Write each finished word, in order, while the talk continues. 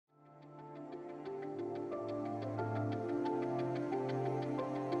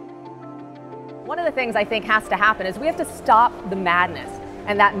One of the things I think has to happen is we have to stop the madness.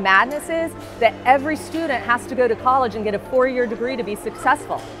 And that madness is that every student has to go to college and get a 4-year degree to be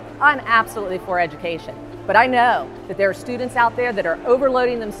successful. I'm absolutely for education, but I know that there are students out there that are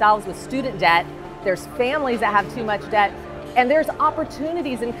overloading themselves with student debt. There's families that have too much debt, and there's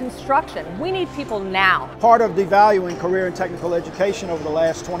opportunities in construction. We need people now. Part of devaluing career and technical education over the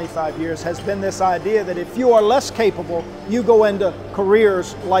last 25 years has been this idea that if you are less capable, you go into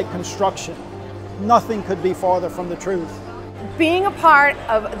careers like construction. Nothing could be farther from the truth. Being a part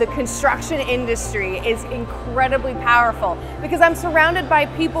of the construction industry is incredibly powerful because I'm surrounded by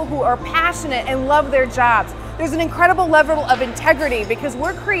people who are passionate and love their jobs. There's an incredible level of integrity because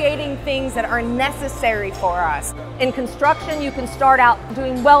we're creating things that are necessary for us. In construction, you can start out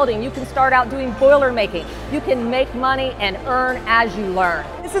doing welding, you can start out doing boiler making. You can make money and earn as you learn.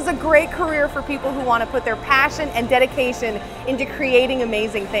 This is a great career for people who want to put their passion and dedication into creating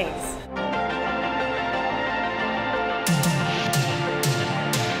amazing things.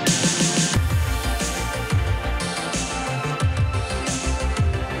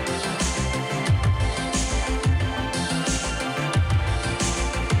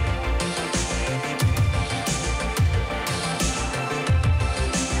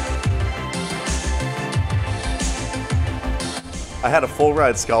 I had a full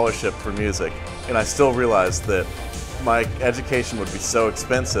ride scholarship for music, and I still realized that my education would be so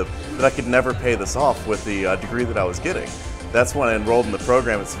expensive that I could never pay this off with the degree that I was getting. That's when I enrolled in the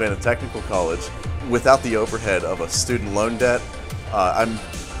program at Savannah Technical College. Without the overhead of a student loan debt, I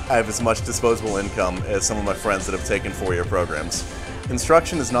have as much disposable income as some of my friends that have taken 4-year programs.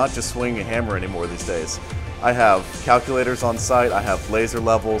 Construction is not just swinging a hammer anymore these days. I have calculators on site, I have laser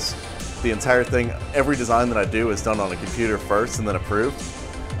levels. The entire thing, every design that I do is done on a computer first and then approved.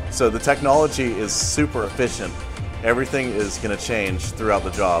 So the technology is super efficient. Everything is going to change throughout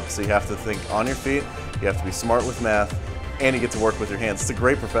the job. So you have to think on your feet, you have to be smart with math, and you get to work with your hands. It's a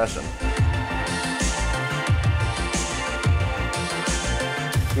great profession.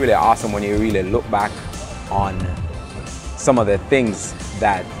 It's really awesome when you really look back on some of the things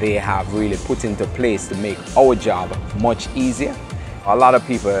that they have really put into place to make our job much easier. A lot of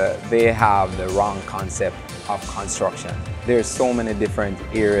people, they have the wrong concept of construction. There's so many different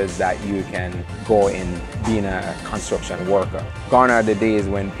areas that you can go in being a construction worker. Gone are the days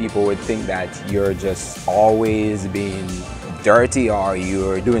when people would think that you're just always being dirty or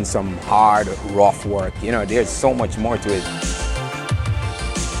you're doing some hard, rough work. You know, there's so much more to it.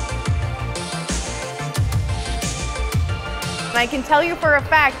 And I can tell you for a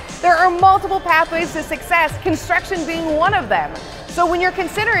fact, there are multiple pathways to success, construction being one of them. So when you're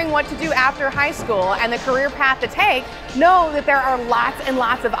considering what to do after high school and the career path to take, know that there are lots and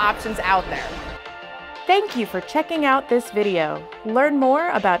lots of options out there. Thank you for checking out this video. Learn more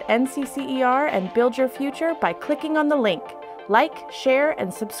about NCCER and build your future by clicking on the link. Like, share,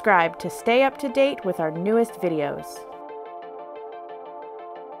 and subscribe to stay up to date with our newest videos.